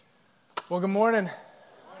Well, good morning.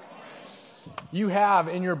 You have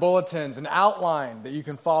in your bulletins an outline that you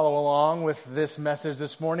can follow along with this message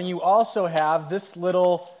this morning. You also have this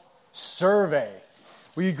little survey.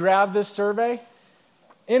 Will you grab this survey?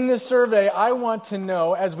 In this survey, I want to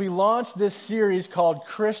know, as we launch this series called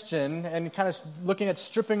Christian, and kind of looking at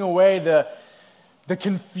stripping away the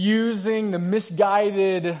confusing, the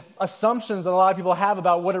misguided assumptions that a lot of people have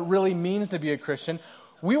about what it really means to be a Christian,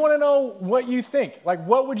 we want to know what you think. Like,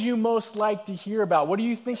 what would you most like to hear about? What do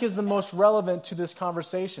you think is the most relevant to this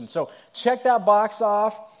conversation? So check that box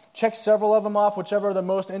off. Check several of them off, whichever are the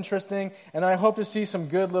most interesting. And I hope to see some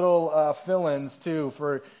good little fill-ins, too,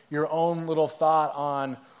 for your own little thought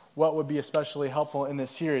on what would be especially helpful in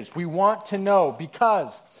this series. We want to know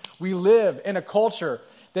because we live in a culture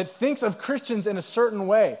that thinks of Christians in a certain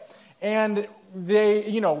way. And they,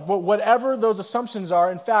 whatever those assumptions are,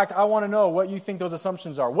 in fact, I want to know what you think those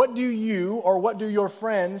assumptions are. What do you or what do your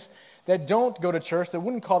friends that don't go to church, that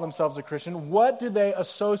wouldn't call themselves a Christian, what do they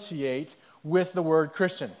associate with the word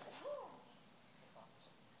Christian?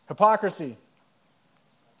 Hypocrisy.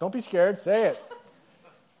 Don't be scared, say it.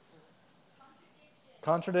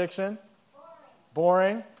 Contradiction.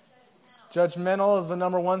 Boring. Judgmental is the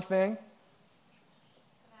number one thing.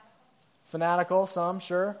 Fanatical, some,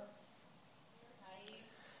 sure.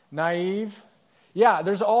 Naive. Yeah,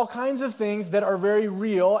 there's all kinds of things that are very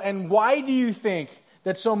real. And why do you think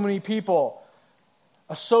that so many people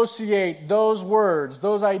associate those words,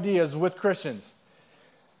 those ideas with Christians?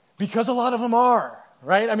 Because a lot of them are,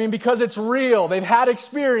 right? I mean, because it's real. They've had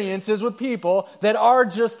experiences with people that are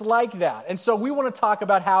just like that. And so we want to talk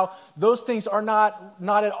about how those things are not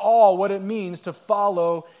at all what it means to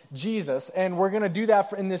follow Jesus. And we're going to do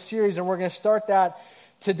that in this series, and we're going to start that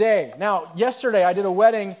today. Now, yesterday I did a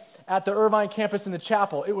wedding at the Irvine campus in the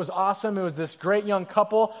chapel. It was awesome. It was this great young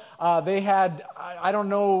couple. They had, I don't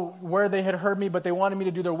know where they had heard me, but they wanted me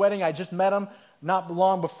to do their wedding. I just met them not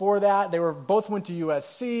long before that. They both went to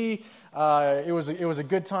USC. It was a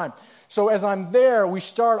good time. So as I'm there, we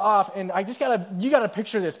start off, and you gotta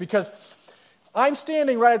picture this, because I'm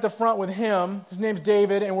standing right at the front with him. His name's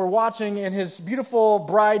David, and we're watching, and his beautiful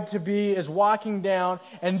bride-to-be is walking down,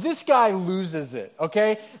 and this guy loses it,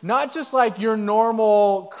 okay? Not just like your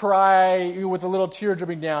normal cry with a little tear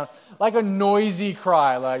dripping down, like a noisy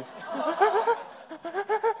cry, like,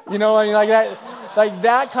 like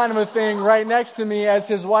that kind of a thing right next to me as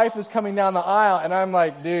his wife is coming down the aisle, and I'm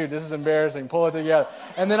like, dude, this is embarrassing, pull it together.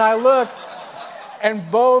 And then I look,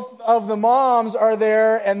 and both of the moms are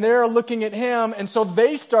there, and they're looking at him, and so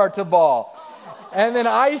they start to bawl. And then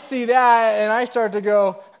I see that, and I start to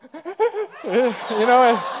go, and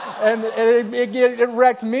it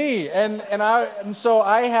wrecked me. And so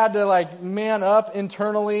I had to man up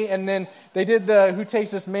internally, and then they did the who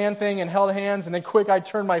takes this man thing and held hands, and then quick I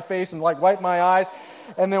turned my face and wiped my eyes,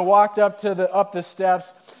 and then walked up the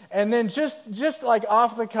steps. And then just like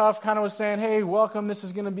off the cuff, kind of was saying, hey, welcome, this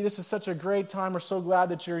is such a great time. We're so glad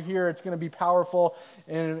that you're here. It's going to be powerful.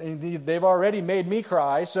 And they've already made me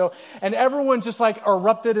cry. So, and everyone just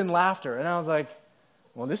erupted in laughter. And I was like,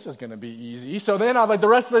 well, this is going to be easy. So then I was the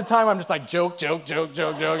rest of the time, I'm just joke.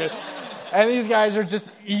 And these guys are just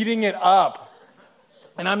eating it up.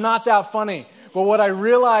 And I'm not that funny. But what I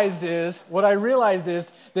realized is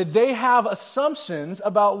that they have assumptions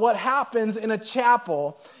about what happens in a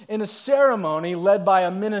chapel, in a ceremony led by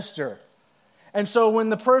a minister. And so when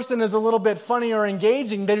the person is a little bit funny or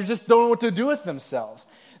engaging, they just don't know what to do with themselves.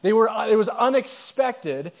 It was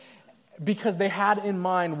unexpected because they had in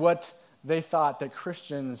mind what they thought that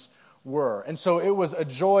Christians were. And so it was a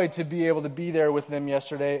joy to be able to be there with them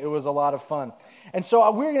yesterday. It was a lot of fun. And so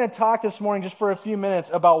we're going to talk this morning just for a few minutes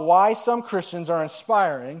about why some Christians are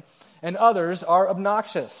inspiring and others are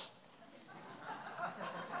obnoxious.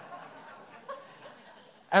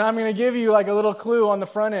 And I'm going to give you a little clue on the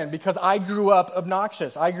front end, because I grew up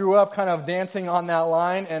obnoxious. I grew up kind of dancing on that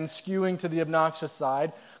line and skewing to the obnoxious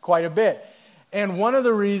side quite a bit. And one of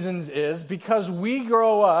the reasons is because we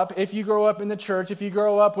grow up, if you grow up in the church, if you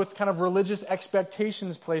grow up with kind of religious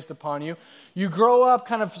expectations placed upon you, you grow up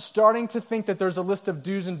kind of starting to think that there's a list of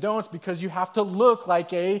do's and don'ts because you have to look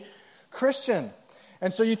like a Christian.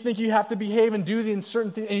 And so you think you have to behave and do the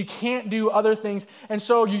certain things, and you can't do other things. And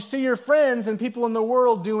so you see your friends and people in the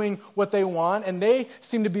world doing what they want, and they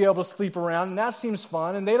seem to be able to sleep around, and that seems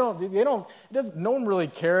fun. And no one really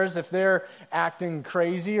cares if they're acting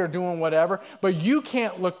crazy or doing whatever. But you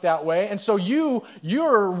can't look that way, and so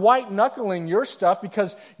you're white knuckling your stuff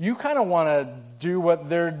because you kind of want to do what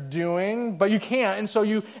they're doing, but you can't. And so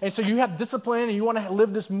you have discipline, and you want to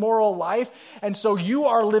live this moral life, and so you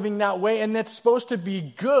are living that way, and that's supposed to be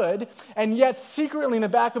be good, and yet secretly in the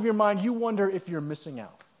back of your mind, you wonder if you're missing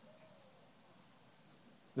out.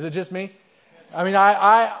 Is it just me? I mean,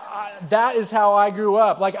 that is how I grew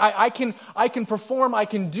up. Like, I can perform, I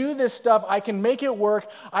can do this stuff, I can make it work,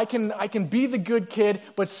 I can be the good kid,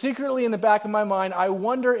 but secretly in the back of my mind, I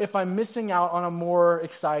wonder if I'm missing out on a more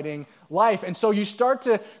exciting life. And so you start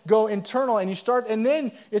to go internal, and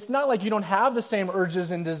then it's not like you don't have the same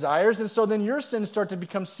urges and desires, and so then your sins start to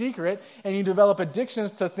become secret, and you develop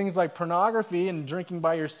addictions to things like pornography and drinking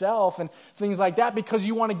by yourself and things like that because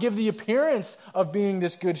you want to give the appearance of being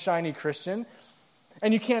this good, shiny Christian.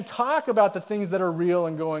 And you can't talk about the things that are real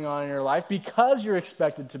and going on in your life because you're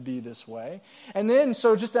expected to be this way. And then,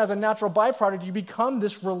 so just as a natural byproduct, you become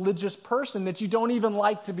this religious person that you don't even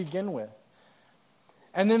like to begin with.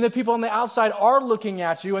 And then the people on the outside are looking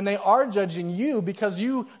at you and they are judging you because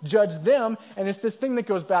you judge them. And it's this thing that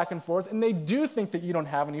goes back and forth. And they do think that you don't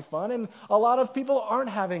have any fun. And a lot of people aren't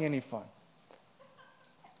having any fun.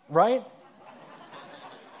 Right?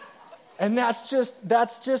 And that's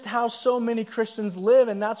just how so many Christians live,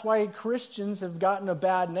 and that's why Christians have gotten a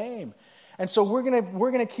bad name. And so we're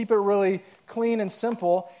gonna keep it really clean and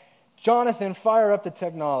simple. Jonathan, fire up the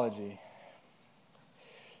technology.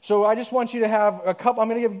 So I just want you to have a couple. I'm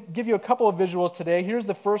going to give you a couple of visuals today. Here's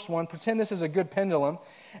the first one. Pretend this is a good pendulum,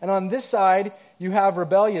 and on this side you have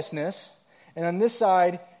rebelliousness, and on this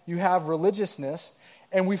side you have religiousness,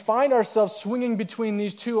 and we find ourselves swinging between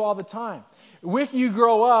these two all the time. If you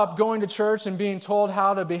grow up going to church and being told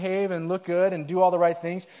how to behave and look good and do all the right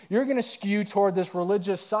things, you're going to skew toward this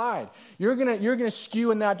religious side. You're going to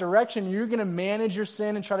skew in that direction. You're going to manage your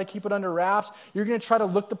sin and try to keep it under wraps. You're going to try to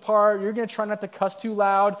look the part. You're going to try not to cuss too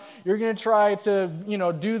loud. You're going to try to,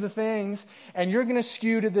 do the things, and you're going to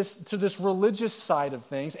skew to this religious side of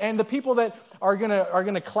things. And the people that are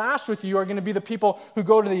going to clash with you are going to be the people who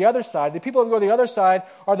go to the other side. The people who go to the other side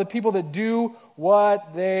are the people that do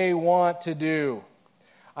what they want to do.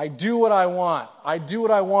 I do what I want. I do what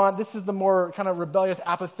I want. This is the more kind of rebellious,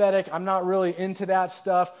 apathetic. I'm not really into that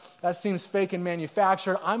stuff. That seems fake and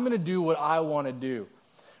manufactured. I'm going to do what I want to do.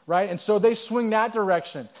 Right? And so they swing that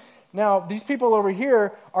direction. Now, these people over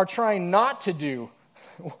here are trying not to do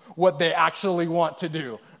what they actually want to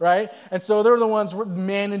do, right? And so they're the ones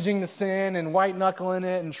managing the sin and white-knuckling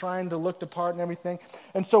it and trying to look the part and everything.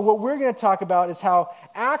 And so what we're going to talk about is how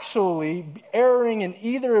actually erring in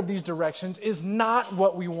either of these directions is not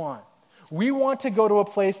what we want. We want to go to a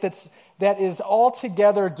place that is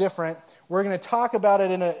altogether different. We're going to talk about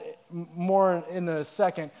it more in a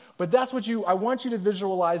second. But that's what I want you to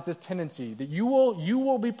visualize this tendency that you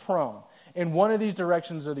will be prone in one of these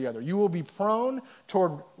directions or the other. You will be prone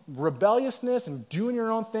toward rebelliousness and doing your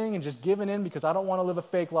own thing and just giving in because I don't want to live a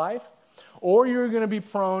fake life. Or you're going to be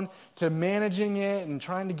prone to managing it and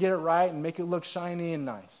trying to get it right and make it look shiny and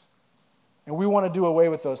nice. And we want to do away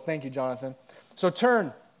with those. Thank you, Jonathan. So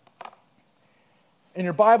turn in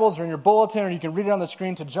your Bibles or in your bulletin, or you can read it on the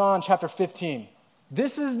screen, to John chapter 15.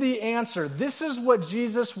 This is the answer. This is what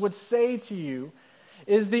Jesus would say to you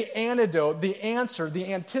is the antidote, the answer,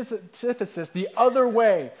 the antithesis, the other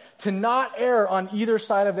way to not err on either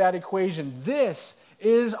side of that equation. This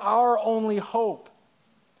is our only hope.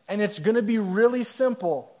 And it's going to be really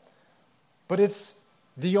simple, but it's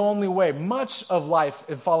the only way. Much of life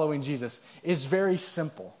in following Jesus is very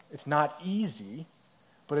simple. It's not easy,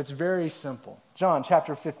 but it's very simple. John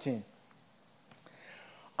chapter 15.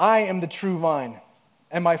 I am the true vine,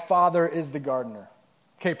 and my Father is the gardener.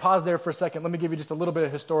 Okay, pause there for a second. Let me give you just a little bit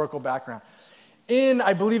of historical background. In,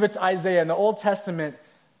 I believe it's Isaiah, in the Old Testament,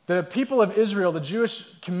 the people of Israel, the Jewish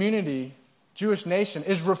community, Jewish nation,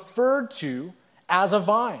 is referred to as a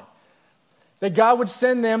vine. That God would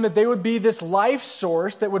send them, that they would be this life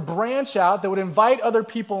source that would branch out, that would invite other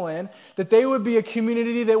people in, that they would be a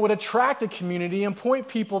community that would attract a community and point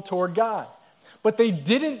people toward God. But they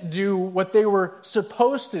didn't do what they were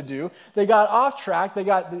supposed to do. They got off track.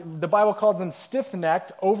 The Bible calls them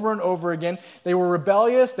stiff-necked over and over again. They were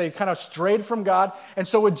rebellious. They kind of strayed from God. And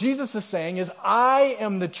so what Jesus is saying is, I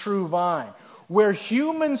am the true vine. Where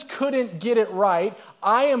humans couldn't get it right,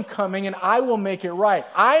 I am coming and I will make it right.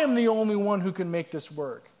 I am the only one who can make this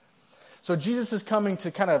work. So Jesus is coming to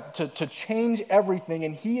kind of to change everything,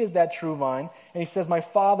 and he is that true vine. And he says, my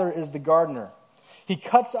Father is the gardener. He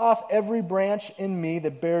cuts off every branch in me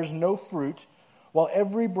that bears no fruit, while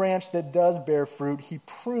every branch that does bear fruit, he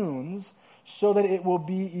prunes so that it will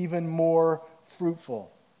be even more fruitful.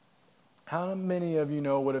 How many of you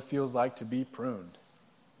know what it feels like to be pruned?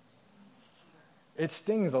 It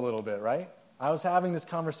stings a little bit, right? I was having this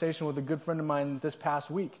conversation with a good friend of mine this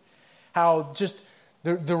past week. How just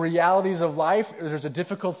the realities of life. There's a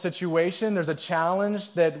difficult situation. There's a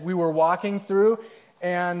challenge that we were walking through.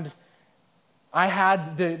 And I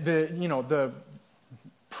had the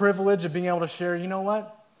privilege of being able to share, you know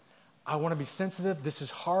what? I want to be sensitive. This is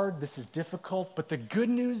hard. This is difficult. But the good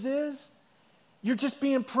news is you're just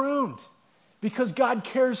being pruned because God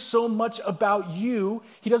cares so much about you.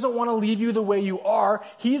 He doesn't want to leave you the way you are.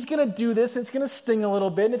 He's going to do this. And it's going to sting a little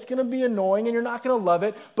bit. And it's going to be annoying. And you're not going to love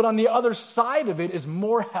it. But on the other side of it is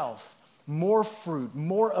more health, more fruit,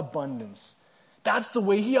 more abundance. That's the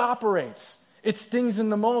way he operates. It stings in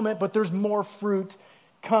the moment, but there's more fruit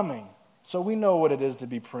coming. So we know what it is to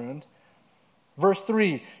be pruned. Verse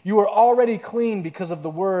 3, you are already clean because of the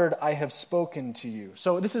word I have spoken to you.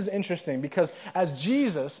 So this is interesting because as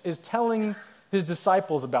Jesus is telling his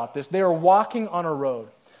disciples about this, they are walking on a road.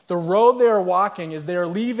 The road they are walking is they are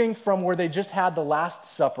leaving from where they just had the Last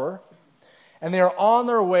Supper, and they are on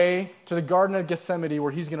their way to the Garden of Gethsemane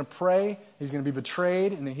where he's going to pray, he's going to be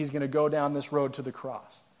betrayed, and then he's going to go down this road to the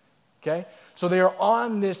cross. Okay? So they are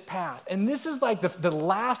on this path. And this is like the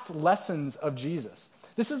last lessons of Jesus.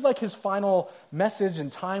 This is like his final message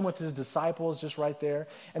and time with his disciples just right there.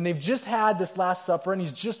 And they've just had this Last Supper, and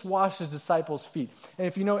he's just washed his disciples' feet. And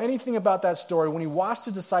if you know anything about that story, when he washed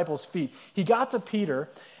his disciples' feet, he got to Peter,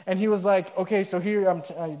 and he was like, okay, so here I'm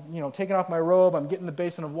taking off my robe, I'm getting the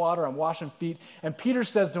basin of water, I'm washing feet. And Peter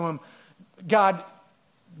says to him,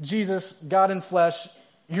 Jesus, God in flesh,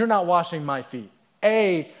 you're not washing my feet.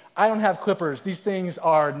 A, I don't have clippers. These things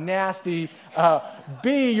are nasty.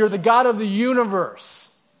 B, you're the God of the universe.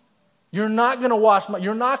 You're not going to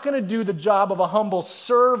you're not going to do the job of a humble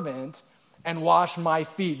servant and wash my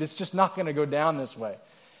feet. It's just not going to go down this way.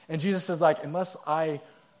 And Jesus says, unless I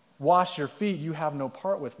wash your feet, you have no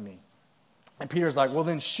part with me. And Peter's like, well,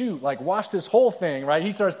 then shoot, wash this whole thing, right?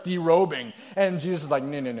 He starts derobing. And Jesus is like,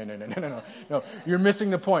 no, you're missing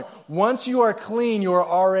the point. Once you are clean, you are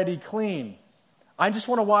already clean. I just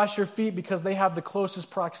want to wash your feet because they have the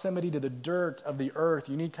closest proximity to the dirt of the earth.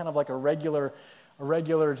 You need kind of like a regular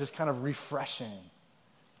just kind of refreshing.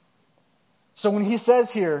 So when he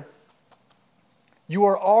says here, you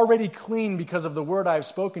are already clean because of the word I have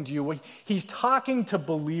spoken to you, he's talking to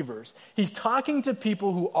believers. He's talking to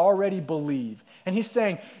people who already believe. And he's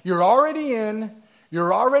saying, you're already in,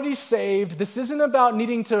 you're already saved. This isn't about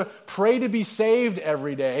needing to pray to be saved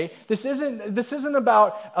every day. This isn't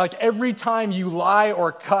about every time you lie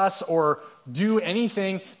or cuss or do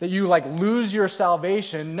anything that you lose your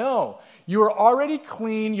salvation. No, you are already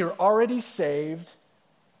clean. You're already saved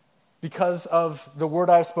because of the word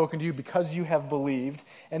I have spoken to you, because you have believed.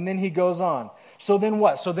 And then he goes on. So then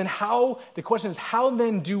what? So then how? The question is, how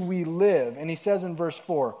then do we live? And he says in verse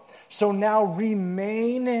 4, so now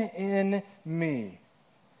remain in me,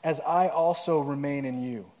 as I also remain in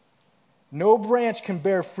you. No branch can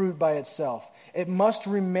bear fruit by itself. It must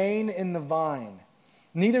remain in the vine.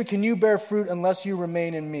 Neither can you bear fruit unless you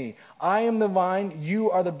remain in me. I am the vine,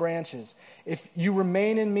 you are the branches. If you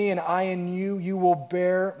remain in me and I in you, you will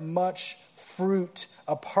bear much fruit.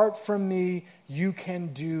 Apart from me, you can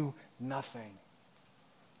do nothing.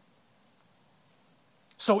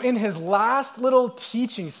 So in his last little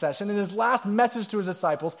teaching session, in his last message to his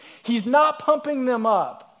disciples, he's not pumping them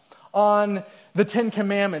up on the 10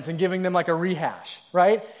 Commandments and giving them a rehash,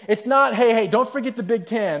 right? It's not, hey, don't forget the Big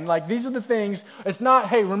 10. These are the things. It's not,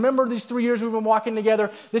 hey, remember these 3 years we've been walking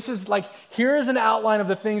together? This is here is an outline of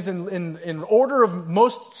the things in order of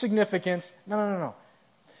most significance. No.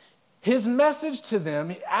 His message to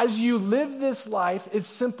them, as you live this life, is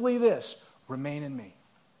simply this: remain in me.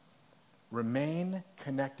 Remain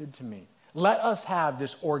connected to me. Let us have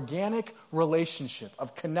this organic relationship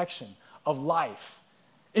of connection, of life.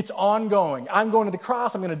 It's ongoing. I'm going to the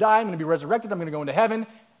cross. I'm going to die. I'm going to be resurrected. I'm going to go into heaven.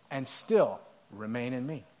 And still, remain in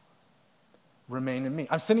me. Remain in me.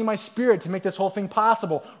 I'm sending my Spirit to make this whole thing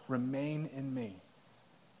possible. Remain in me.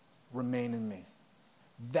 Remain in me.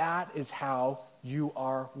 That is how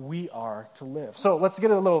we are to live. So let's get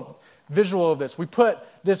a little visual of this. We put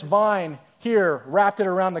this vine here, wrapped it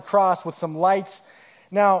around the cross with some lights.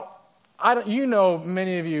 Now,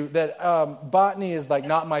 many of you, that botany is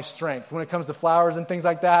not my strength when it comes to flowers and things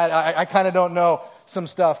like that. I kind of don't know some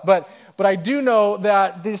stuff, but I do know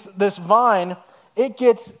that this vine, it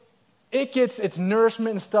gets its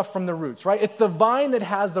nourishment and stuff from the roots, right? It's the vine that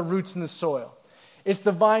has the roots in the soil. It's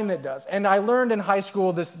the vine that does. And I learned in high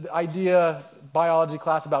school this idea, biology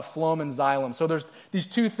class, about phloem and xylem. So there's these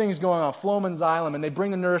two things going on, phloem and xylem, and they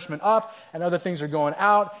bring the nourishment up, and other things are going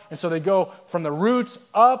out. And so they go from the roots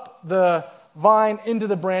up the vine into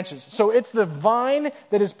the branches. So it's the vine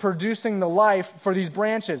that is producing the life for these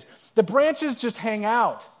branches. The branches just hang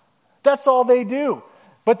out. That's all they do.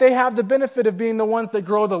 But they have the benefit of being the ones that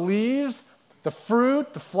grow the leaves, the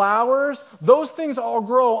fruit, the flowers. Those things all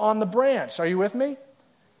grow on the branch. Are you with me?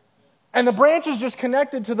 And the branch is just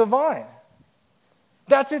connected to the vine.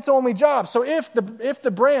 That's its only job. So if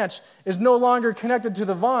the branch is no longer connected to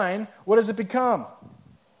the vine, what does it become?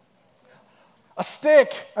 A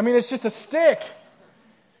stick. I mean, it's just a stick.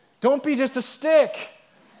 Don't be just a stick.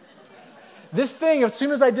 This thing, as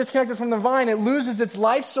soon as I disconnect it from the vine, it loses its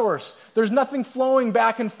life source. There's nothing flowing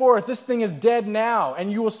back and forth. This thing is dead now,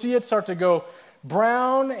 and you will see it start to go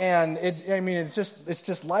brown, and it's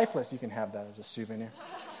just lifeless. You can have that as a souvenir.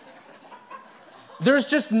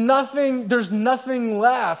 There's nothing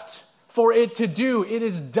left for it to do. It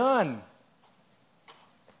is done.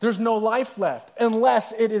 There's no life left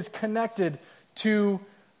unless it is connected to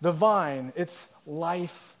the vine, its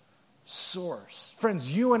life source.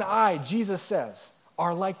 Friends, you and I, Jesus says,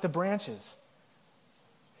 are like the branches.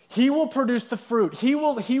 He will produce the fruit.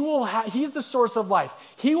 He's the source of life.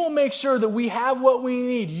 He will make sure that we have what we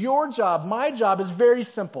need. Your job, my job is very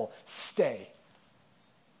simple. Stay.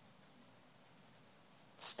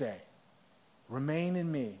 Stay. Remain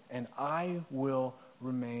in me, and I will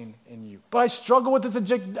remain in you. But I struggle with this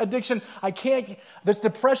addiction. I can't, this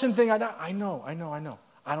depression thing, I know.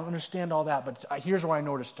 I don't understand all that, but here's where I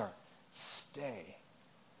know where to start. Stay.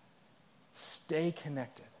 Stay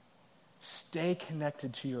connected. Stay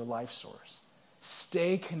connected to your life source.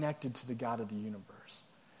 Stay connected to the God of the universe.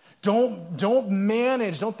 Don't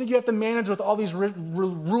manage. Don't think you have to manage with all these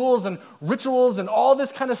rules and rituals and all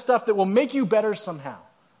this kind of stuff that will make you better somehow.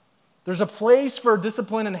 There's a place for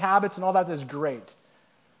discipline and habits and all that is great.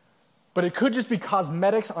 But it could just be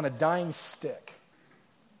cosmetics on a dying stick.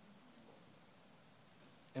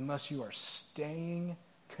 Unless you are staying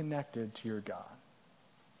connected to your God.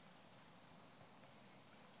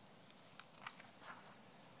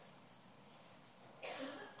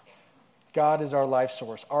 God is our life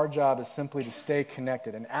source. Our job is simply to stay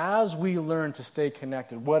connected. And as we learn to stay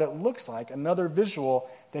connected, what it looks like, another visual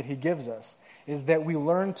that he gives us, is that we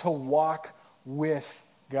learn to walk with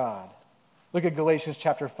God. Look at Galatians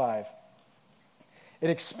chapter 5. It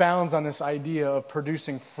expounds on this idea of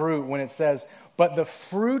producing fruit when it says, but the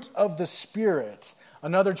fruit of the Spirit,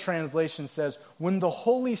 another translation says, when the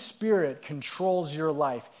Holy Spirit controls your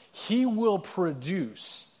life, he will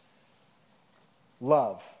produce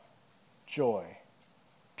love, joy,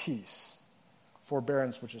 peace,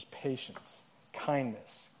 forbearance, which is patience,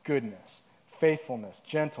 kindness, goodness, faithfulness,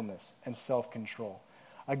 gentleness, and self-control.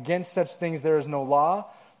 Against such things there is no law.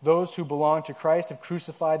 Those who belong to Christ have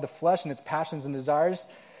crucified the flesh and its passions and desires.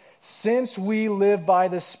 Since we live by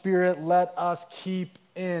the Spirit, let us keep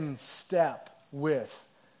in step with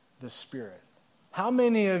the Spirit. How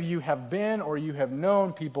many of you have been or you have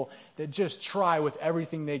known people that just try with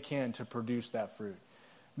everything they can to produce that fruit?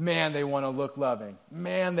 Man, they want to look loving.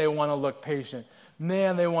 Man, they want to look patient.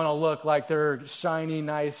 Man, they want to look like they're shiny,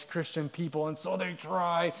 nice Christian people. And so they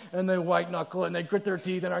try, and they white knuckle, and they grit their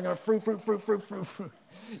teeth, and are going to fruit.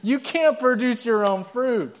 You can't produce your own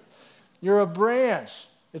fruit. You're a branch.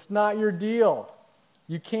 It's not your deal.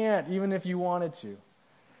 You can't, even if you wanted to.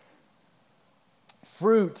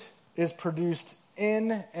 Fruit is produced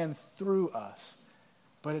in and through us,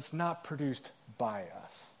 but it's not produced by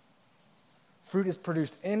us. Fruit is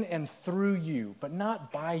produced in and through you, but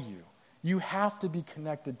not by you. You have to be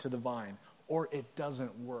connected to the vine, or it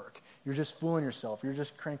doesn't work. You're just fooling yourself. You're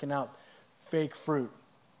just cranking out fake fruit.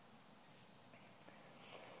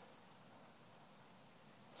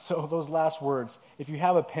 So those last words, if you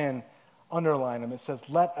have a pen, underline them. It says,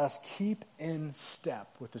 let us keep in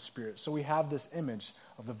step with the Spirit. So we have this image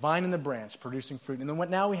of the vine and the branch producing fruit. And then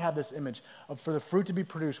now we have this image of for the fruit to be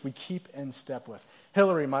produced, we keep in step with.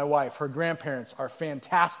 Hillary, my wife, her grandparents are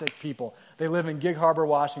fantastic people. They live in Gig Harbor,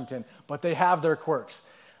 Washington, but they have their quirks.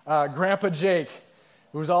 Grandpa Jake,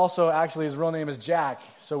 who's also, actually his real name is Jack,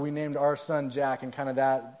 so we named our son Jack, and kind of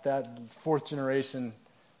that fourth generation,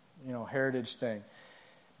 heritage thing.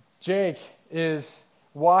 Jake is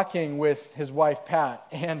walking with his wife, Pat,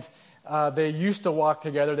 and they used to walk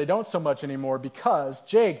together. They don't so much anymore because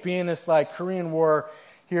Jake, being this Korean War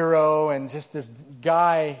hero and just this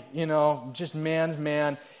guy, just man's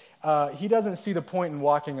man, he doesn't see the point in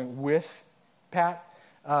walking with Pat.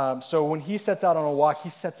 So when he sets out on a walk, he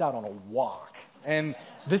sets out on a walk. And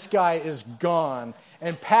this guy is gone.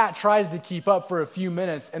 And Pat tries to keep up for a few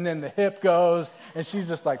minutes, and then the hip goes, and she's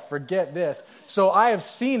just like, forget this. So I have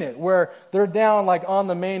seen it where they're down like on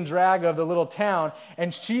the main drag of the little town,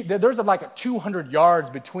 and there's like 200 yards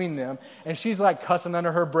between them, and she's like cussing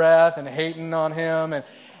under her breath and hating on him,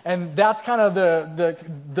 and that's kind of the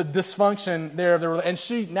dysfunction there. And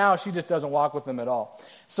she just doesn't walk with them at all.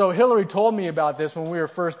 So Hillary told me about this when we were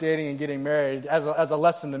first dating and getting married as a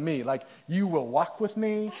lesson to me. Like, you will walk with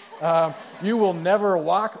me. You will never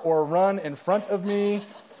walk or run in front of me.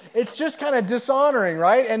 It's just kind of dishonoring,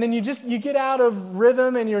 right? And then you get out of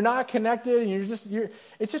rhythm and you're not connected, and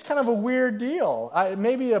it's just kind of a weird deal.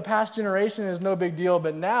 Maybe a past generation is no big deal,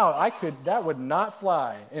 but now that would not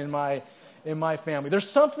fly in my family. There's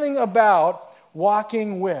something about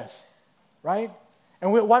walking with, right?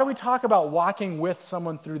 And why do we talk about walking with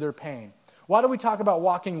someone through their pain? Why do we talk about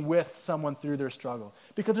walking with someone through their struggle?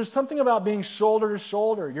 Because there's something about being shoulder to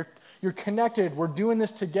shoulder. You're connected. We're doing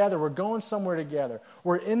this together. We're going somewhere together.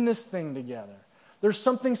 We're in this thing together. There's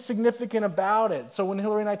something significant about it. So when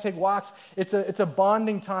Hillary and I take walks, it's a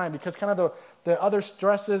bonding time, because kind of the other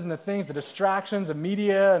stresses and the things, the distractions, the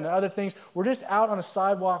media and the other things, we're just out on a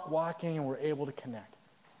sidewalk walking, and we're able to connect.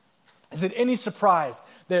 Is it any surprise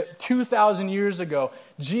that 2,000 years ago,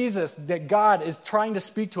 that God is trying to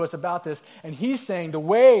speak to us about this, and he's saying the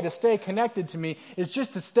way to stay connected to me is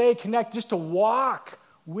just to stay connected, just to walk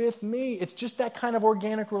with me. It's just that kind of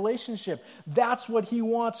organic relationship. That's what he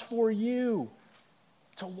wants for you,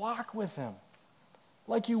 to walk with him.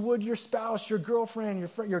 Like you would your spouse, your girlfriend, your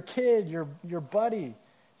friend, your kid, your buddy.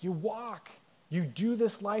 You walk. You do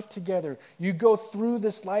this life together. You go through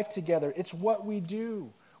this life together. It's what we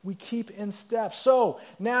do. We keep in step. So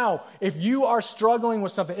now, if you are struggling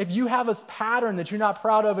with something, if you have a pattern that you're not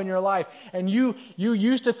proud of in your life, and you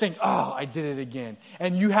used to think, oh, I did it again,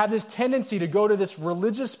 and you have this tendency to go to this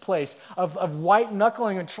religious place of white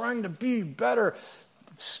knuckling and trying to be better,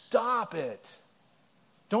 stop it.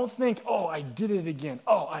 Don't think, oh, I did it again.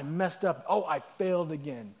 Oh, I messed up. Oh, I failed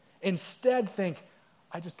again. Instead, think,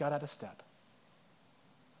 I just got out of step.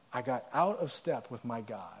 I got out of step with my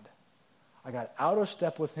God. I got out of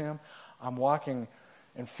step with him. I'm walking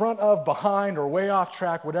in front of, behind, or way off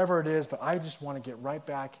track, whatever it is, but I just want to get right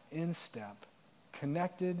back in step,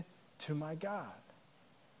 connected to my God.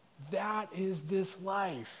 That is this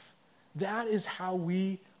life. That is how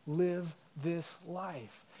we live this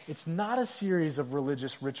life. It's not a series of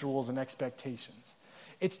religious rituals and expectations.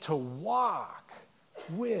 It's to walk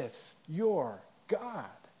with your God.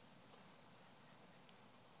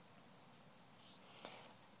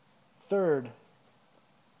 Third,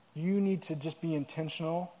 you need to just be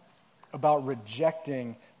intentional about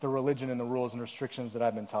rejecting the religion and the rules and restrictions that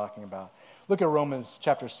I've been talking about. Look at Romans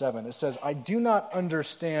chapter 7. It says, I do not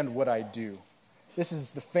understand what I do. This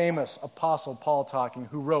is the famous Apostle Paul talking,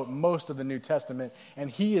 who wrote most of the New Testament, and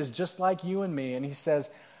he is just like you and me, and he says,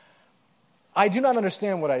 I do not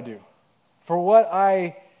understand what I do. For what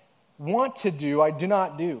I want to do, I do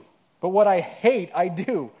not do. But what I hate, I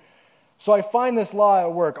do. So I find this law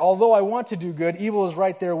at work. Although I want to do good, evil is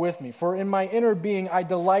right there with me. For in my inner being I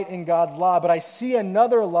delight in God's law, but I see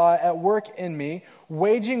another law at work in me,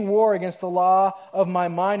 waging war against the law of my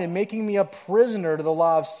mind and making me a prisoner to the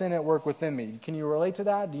law of sin at work within me. Can you relate to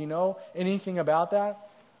that? Do you know anything about that?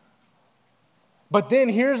 But then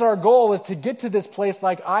here's our goal, is to get to this place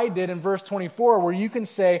like I did in verse 24, where you can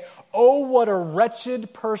say, oh, what a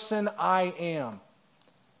wretched person I am.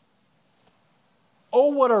 Oh,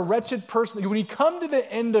 what a wretched person. When you come to the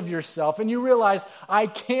end of yourself and you realize, I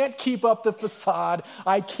can't keep up the facade.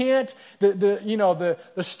 I can't, the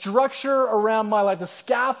structure around my life, the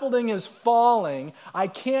scaffolding is falling. I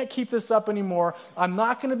can't keep this up anymore. I'm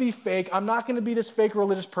not going to be fake. I'm not going to be this fake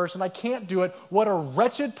religious person. I can't do it. What a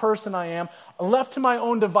wretched person I am. Left to my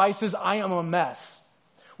own devices, I am a mess.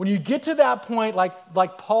 When you get to that point,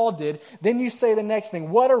 like Paul did, then you say the next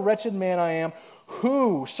thing, what a wretched man I am.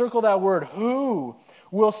 Who, circle that word, who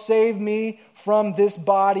will save me from this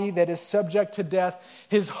body that is subject to death?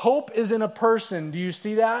 His hope is in a person. Do you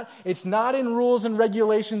see that? It's not in rules and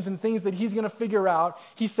regulations and things that he's going to figure out.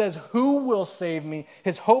 He says, who will save me?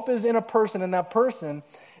 His hope is in a person, and that person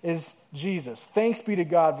is Jesus. Thanks be to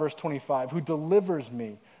God, verse 25, who delivers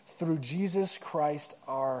me through Jesus Christ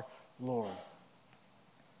our Lord.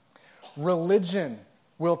 Religion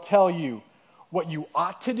will tell you what you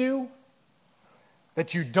ought to do,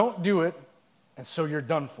 that you don't do it, and so you're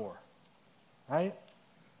done for, right?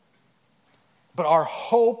 But our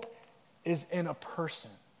hope is in a person.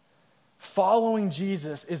 Following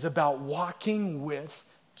Jesus is about walking with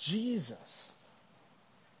Jesus.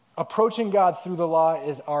 Approaching God through the law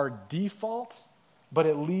is our default, but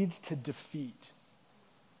it leads to defeat.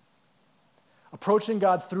 approaching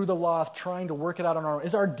God through the law, trying to work it out on our own,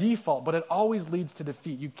 is our default, but it always leads to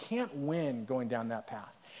defeat. You can't win going down that path.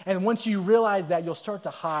 And once you realize that, you'll start to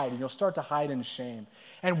hide, and you'll start to hide in shame.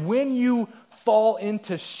 And when you fall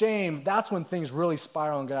into shame, that's when things really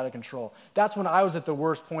spiral and get out of control. That's when I was at the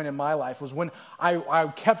worst point in my life, was when I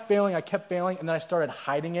kept failing, and then I started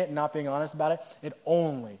hiding it and not being honest about it. It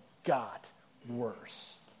only got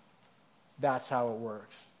worse. That's how it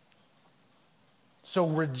works. So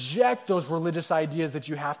reject those religious ideas that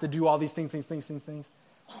you have to do all these things,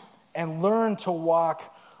 and learn to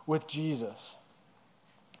walk with Jesus.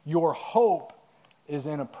 Your hope is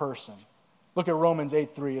in a person. Look at Romans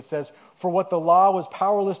 8:3. It says, "For what the law was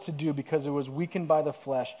powerless to do because it was weakened by the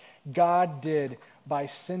flesh, God did by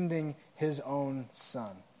sending his own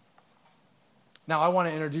Son." Now, I want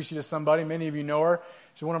to introduce you to somebody. Many of you know her.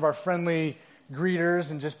 She's one of our friendly greeters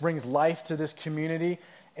and just brings life to this community.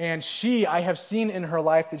 And I have seen in her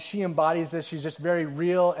life that she embodies this. She's just very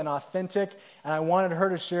real and authentic. And I wanted her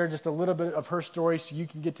to share just a little bit of her story so you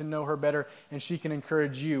can get to know her better and she can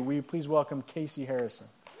encourage you. Will you please welcome Casey Harrison?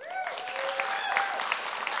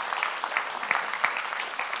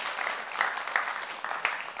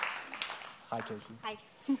 Hi, Casey. Hi.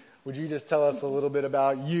 Would you just tell us a little bit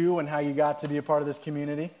about you and how you got to be a part of this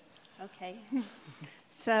community? Okay.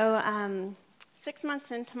 So, 6 months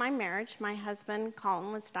into my marriage, my husband,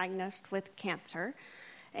 Colin, was diagnosed with cancer.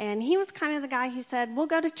 And he was kind of the guy who said, we'll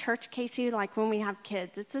go to church, Casey, like when we have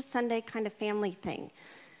kids. It's a Sunday kind of family thing.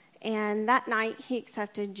 And that night, he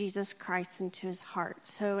accepted Jesus Christ into his heart.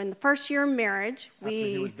 So in the first year of marriage, After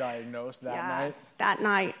he was diagnosed night? That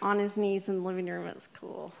night, on his knees in the living room. It was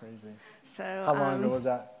cool. Crazy. So, how long ago was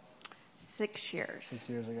that? 6 years. 6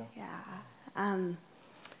 years ago. Yeah.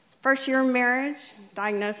 First year of marriage,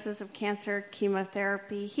 diagnosis of cancer,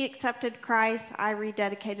 chemotherapy. He accepted Christ. I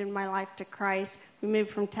rededicated my life to Christ. We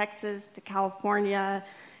moved from Texas to California,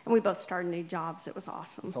 and we both started new jobs. It was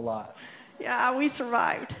awesome. It's a lot. Yeah, we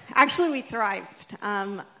survived. Actually, we thrived.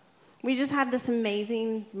 We just had this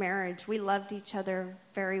amazing marriage. We loved each other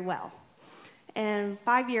very well. And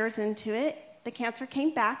 5 years into it, the cancer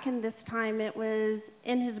came back, and this time it was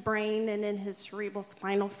in his brain and in his cerebral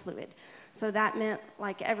spinal fluid. So that meant,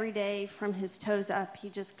 like, every day from his toes up, he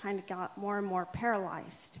just kind of got more and more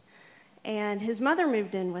paralyzed. And his mother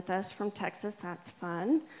moved in with us from Texas. That's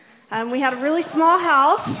fun. We had a really small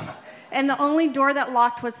house, and the only door that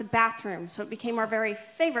locked was the bathroom. So it became our very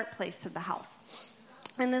favorite place of the house.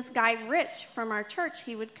 And this guy, Rich, from our church,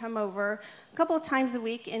 he would come over a couple of times a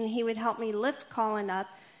week, and he would help me lift Colin up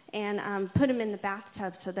and put him in the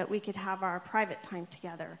bathtub so that we could have our private time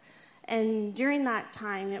together. And during that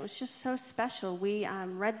time, it was just so special. We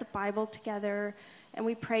read the Bible together, and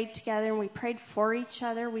we prayed together, and we prayed for each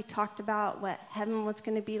other. We talked about what heaven was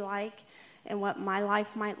going to be like and what my life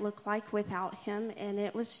might look like without him. And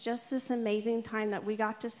it was just this amazing time that we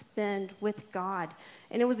got to spend with God.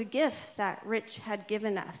 And it was a gift that Rich had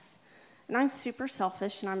given us. And I'm super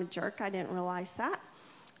selfish, and I'm a jerk. I didn't realize that.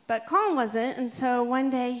 But Colin wasn't, and so one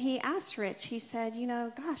day he asked Rich, he said,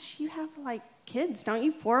 gosh, you have, kids, don't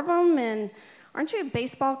you? 4 of them, and aren't you a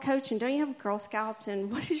baseball coach, and don't you have Girl Scouts,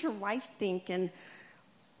 and what does your wife think, and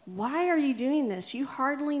why are you doing this? You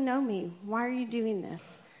hardly know me. Why are you doing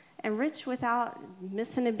this? And Rich, without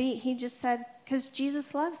missing a beat, he just said, because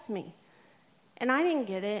Jesus loves me. And I didn't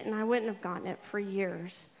get it, and I wouldn't have gotten it for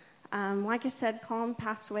years. Like I said, Colin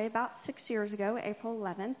passed away about 6 years ago, April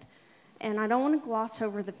 11th. And I don't want to gloss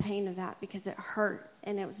over the pain of that because it hurt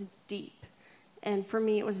and it was deep. And for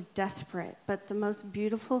me, it was desperate. But the most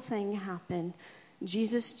beautiful thing happened.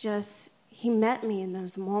 Jesus he met me in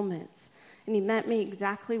those moments. And he met me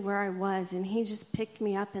exactly where I was. And he just picked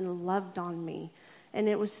me up and loved on me. And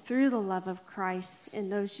it was through the love of Christ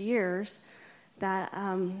in those years that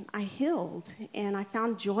I healed. And I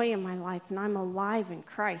found joy in my life. And I'm alive in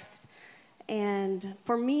Christ. And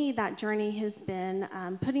for me, that journey has been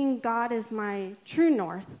putting God as my true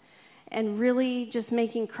north and really just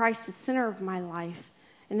making Christ the center of my life.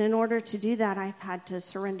 And in order to do that, I've had to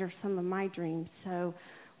surrender some of my dreams. So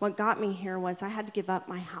what got me here was I had to give up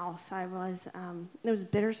my house. It was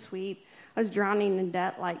bittersweet. I was drowning in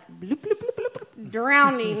debt, like bloop, bloop, bloop, bloop, bloop,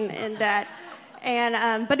 drowning in debt.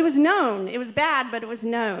 And but it was known. It was bad, but it was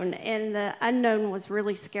known. And the unknown was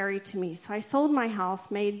really scary to me. So I sold my house,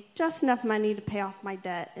 made just enough money to pay off my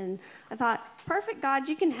debt. And I thought, perfect, God,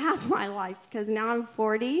 you can have my life. Because now I'm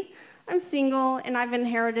 40, I'm single, and I've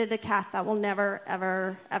inherited a cat that will never,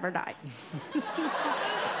 ever, ever die.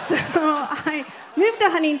 So I moved to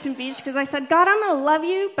Huntington Beach because I said, God, I'm going to love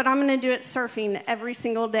you, but I'm going to do it surfing every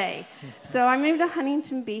single day. So I moved to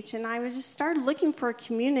Huntington Beach, and I just started looking for a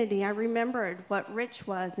community. I remembered what Rich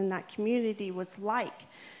was and that community was like.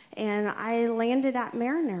 And I landed at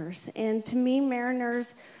Mariners. And to me,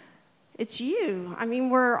 Mariners, it's you. I mean,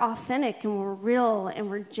 we're authentic, and we're real, and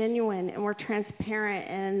we're genuine, and we're transparent.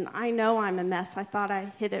 And I know I'm a mess. I thought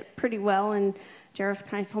I hid it pretty well, and Jairus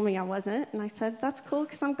kind of told me I wasn't, and I said, that's cool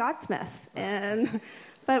because I'm God's mess.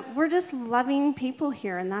 But we're just loving people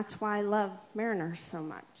here, and that's why I love Mariners so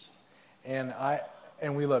much. And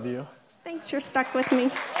we love you. Thanks, you're stuck with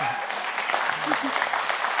me.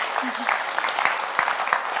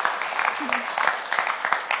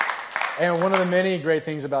 And one of the many great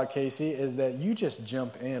things about Casey is that you just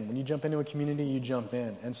jump in. When you jump into a community, you jump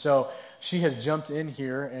in. And so she has jumped in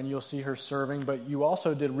here, and you'll see her serving. But you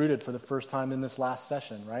also did Rooted for the first time in this last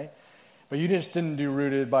session, right? But you just didn't do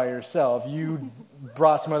Rooted by yourself. You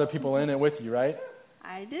brought some other people in it with you, right?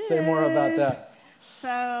 I did. Say more about that.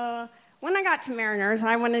 So when I got to Mariners,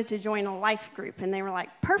 I wanted to join a life group, and they were like,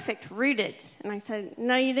 perfect, Rooted. And I said,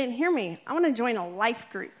 no, you didn't hear me. I want to join a life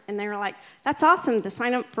group. And they were like, that's awesome. The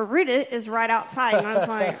sign up for Rooted is right outside. And I was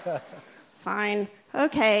like, fine,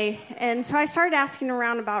 okay. And so I started asking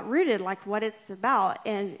around about Rooted, like what it's about.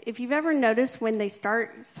 And if you've ever noticed when they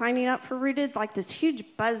start signing up for Rooted, like this huge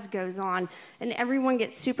buzz goes on, and everyone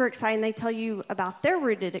gets super excited, and they tell you about their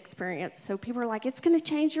Rooted experience. So people are like, it's going to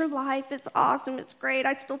change your life. It's awesome. It's great.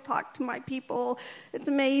 I still talk to my people. It's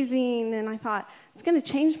amazing. And I thought, it's going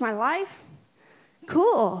to change my life?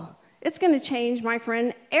 Cool. It's going to change my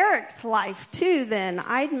friend Eric's life, too, then.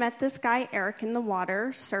 I'd met this guy, Eric, in the water,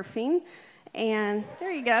 surfing, and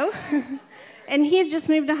there you go. And he had just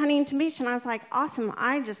moved to Huntington Beach, and I was like, awesome,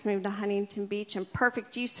 I just moved to Huntington Beach, and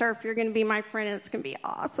perfect, you surf, you're going to be my friend, and it's going to be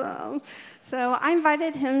awesome. So I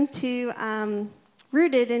invited him to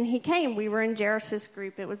Rooted, and he came. We were in Jairus'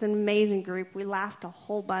 group. It was an amazing group. We laughed a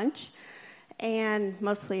whole bunch, and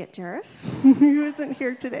mostly at Jairus, who isn't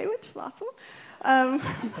here today, which is awesome.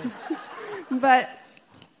 But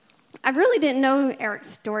I really didn't know Eric's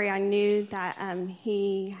story. I knew that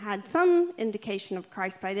he had some indication of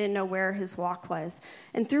Christ, but I didn't know where his walk was.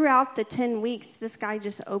 And throughout the 10 weeks, this guy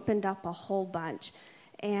just opened up a whole bunch.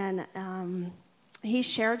 And he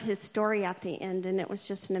shared his story at the end, and it was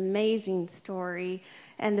just an amazing story.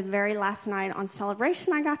 And the very last night on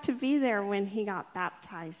Celebration, I got to be there when he got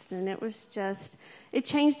baptized. And it was just, it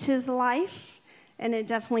changed his life. And it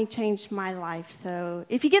definitely changed my life. So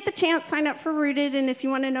if you get the chance, sign up for Rooted. And if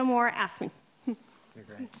you want to know more, ask me. You're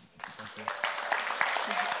great. Thank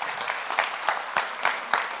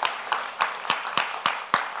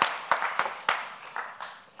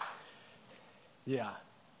you.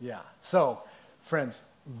 Yeah. So, friends,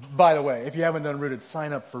 by the way, if you haven't done Rooted,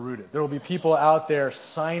 sign up for Rooted. There will be people out there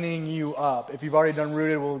signing you up. If you've already done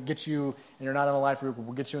Rooted, we'll get you, and you're not in a life group,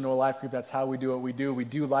 we'll get you into a life group. That's how we do what we do. We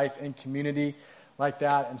do life in community like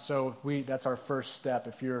that, and so that's our first step.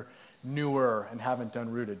 If you're newer and haven't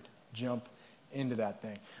done Rooted, jump into that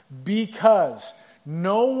thing. Because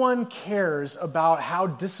no one cares about how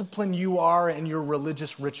disciplined you are in your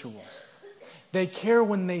religious rituals. They care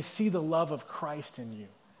when they see the love of Christ in you.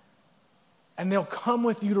 And they'll come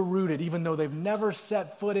with you to Rooted, even though they've never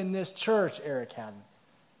set foot in this church, Eric hadn't.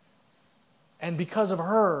 And because of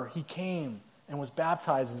her, he came and was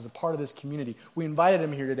baptized as a part of this community. We invited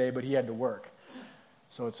him here today, but he had to work.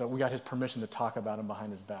 So we got his permission to talk about him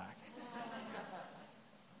behind his back.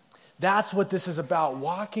 That's what this is about,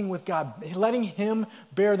 walking with God, letting him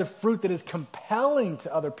bear the fruit that is compelling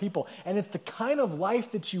to other people. And it's the kind of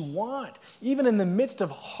life that you want, even in the midst of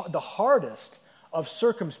the hardest of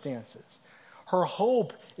circumstances. Her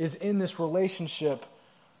hope is in this relationship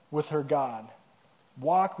with her God.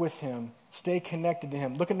 Walk with him. Stay connected to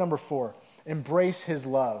him. Look at number 4. Embrace his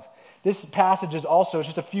love. This passage is also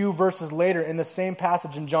just a few verses later in the same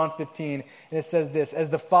passage in John 15, and it says this: as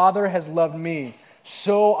the Father has loved me,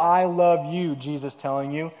 so I love you, Jesus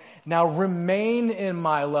telling you. Now remain in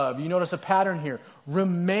my love. You notice a pattern here.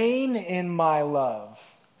 Remain in my love.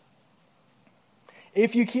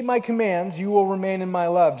 If you keep my commands, you will remain in my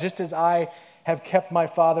love, just as I have kept my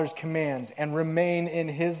Father's commands and remain in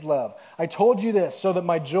his love. I told you this so that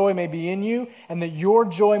my joy may be in you and that your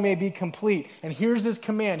joy may be complete. And here's his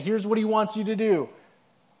command. Here's what he wants you to do.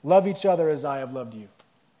 Love each other as I have loved you.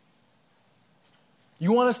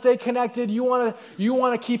 You want to stay connected? You want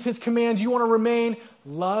to keep his commands? You want to remain?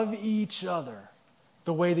 Love each other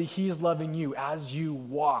the way that he is loving you as you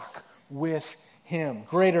walk with him.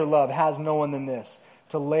 Greater love has no one than this,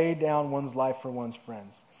 to lay down one's life for one's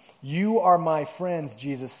friends. You are my friends,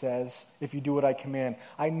 Jesus says, if you do what I command.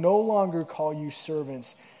 I no longer call you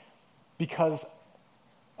servants, because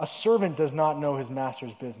a servant does not know his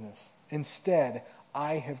master's business. Instead,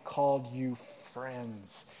 I have called you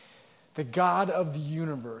friends. The God of the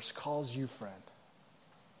universe calls you friend.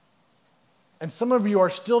 And some of you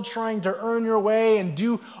are still trying to earn your way and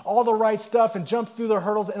do all the right stuff and jump through the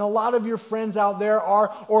hurdles. And a lot of your friends out there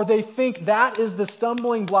are, or they think that is the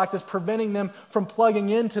stumbling block that's preventing them from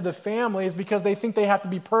plugging into the family, is because they think they have to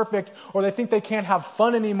be perfect, or they think they can't have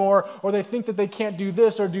fun anymore, or they think that they can't do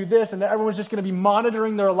this or do this, and that everyone's just going to be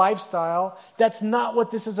monitoring their lifestyle. That's not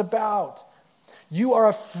what this is about. You are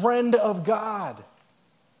a friend of God.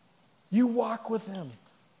 You walk with him.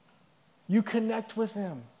 You connect with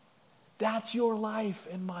him. That's your life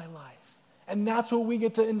and my life. And that's what we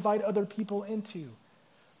get to invite other people into.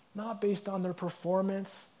 Not based on their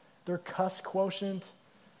performance, their cuss quotient,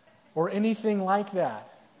 or anything like that.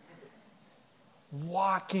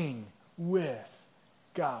 Walking with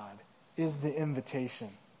God is the invitation.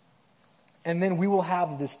 And then we will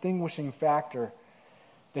have the distinguishing factor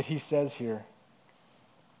that he says here.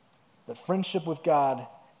 That friendship with God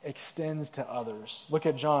extends to others. Look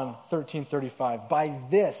at John 13:35. By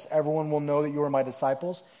this, everyone will know that you are my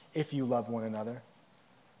disciples, if you love one another.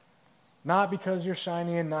 Not because you're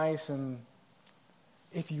shiny and nice, and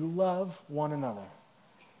if you love one another.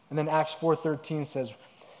 And then Acts 4:13 says,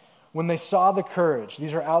 when they saw the courage,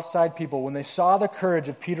 these are outside people, when they saw the courage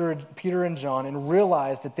of Peter and John and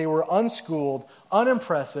realized that they were unschooled,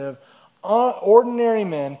 unimpressive, ordinary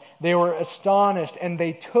men, they were astonished, and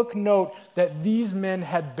they took note that these men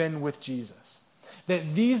had been with Jesus,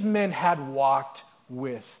 that these men had walked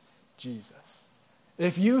with Jesus.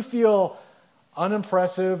 If you feel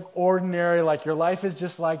unimpressive, ordinary, like your life is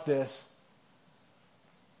just like this,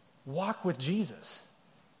 walk with Jesus.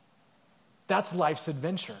 That's life's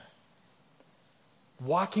adventure.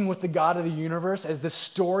 Walking with the God of the universe as this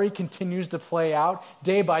story continues to play out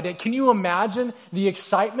day by day. Can you imagine the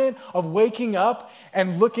excitement of waking up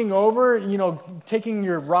and looking over, taking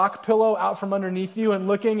your rock pillow out from underneath you and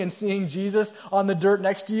looking and seeing Jesus on the dirt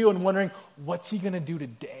next to you and wondering, what's he going to do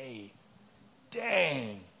today?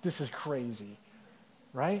 Dang, this is crazy,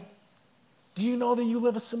 right? Do you know that you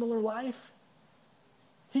live a similar life?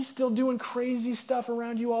 He's still doing crazy stuff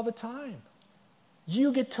around you all the time.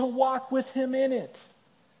 You get to walk with him in it.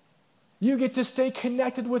 You get to stay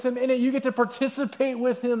connected with him in it. You get to participate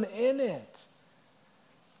with him in it.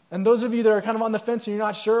 And those of you that are kind of on the fence and you're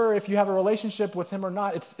not sure if you have a relationship with him or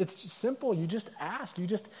not, it's just simple. You just ask. You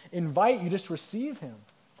just invite. You just receive him.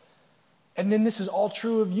 And then this is all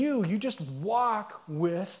true of you. You just walk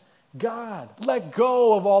with God. Let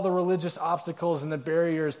go of all the religious obstacles and the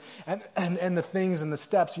barriers and the things and the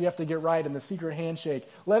steps you have to get right and the secret handshake.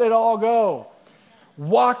 Let it all go.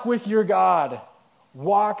 Walk with your God.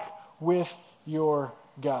 Walk with your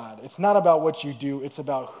God. It's not about what you do, it's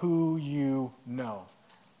about who you know.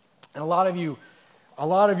 And a lot of you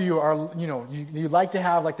are, you like to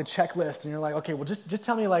have like the checklist, and you're like, okay, well just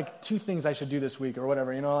tell me like 2 things I should do this week or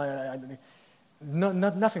whatever,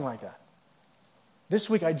 nothing like that. This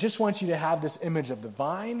week, I just want you to have this image of the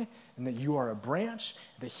vine, and that you are a branch,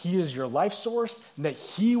 that he is your life source, and that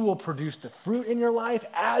he will produce the fruit in your life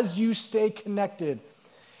as you stay connected.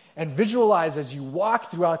 And visualize as you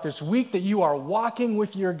walk throughout this week that you are walking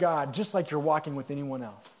with your God, just like you're walking with anyone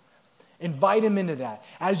else. Invite him into that.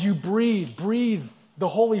 As you breathe the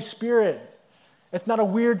Holy Spirit. It's not a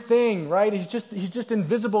weird thing, right? He's just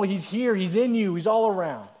invisible. He's here. He's in you. He's all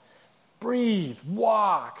around. Breathe,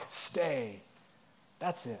 walk, stay.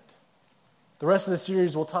 That's it. The rest of the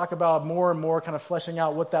series we'll talk about more and more, kind of fleshing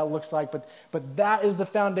out what that looks like. But that is the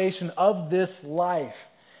foundation of this life.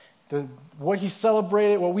 What we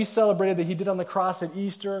celebrated that he did on the cross at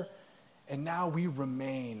Easter, and now we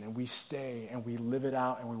remain and we stay and we live it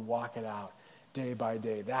out and we walk it out day by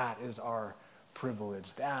day. That is our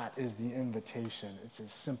privilege. That is the invitation. It's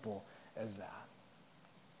as simple as that.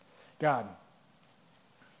 God,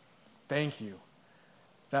 thank you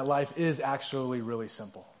that life is actually really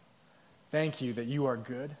simple. Thank you that you are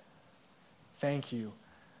good. Thank you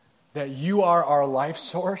that you are our life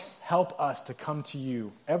source. Help us to come to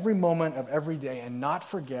you every moment of every day and not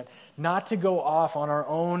forget, not to go off on our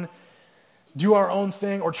own, do our own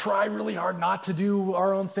thing, or try really hard not to do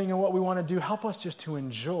our own thing and what we want to do. Help us just to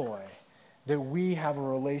enjoy that we have a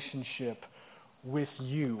relationship with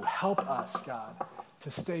you. Help us, God, to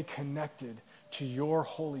stay connected to your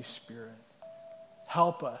Holy Spirit.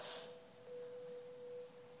 Help us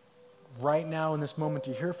right now in this moment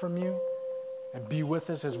to hear from you. And be with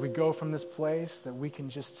us as we go from this place, that we can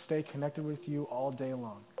just stay connected with you all day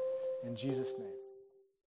long. In Jesus' name.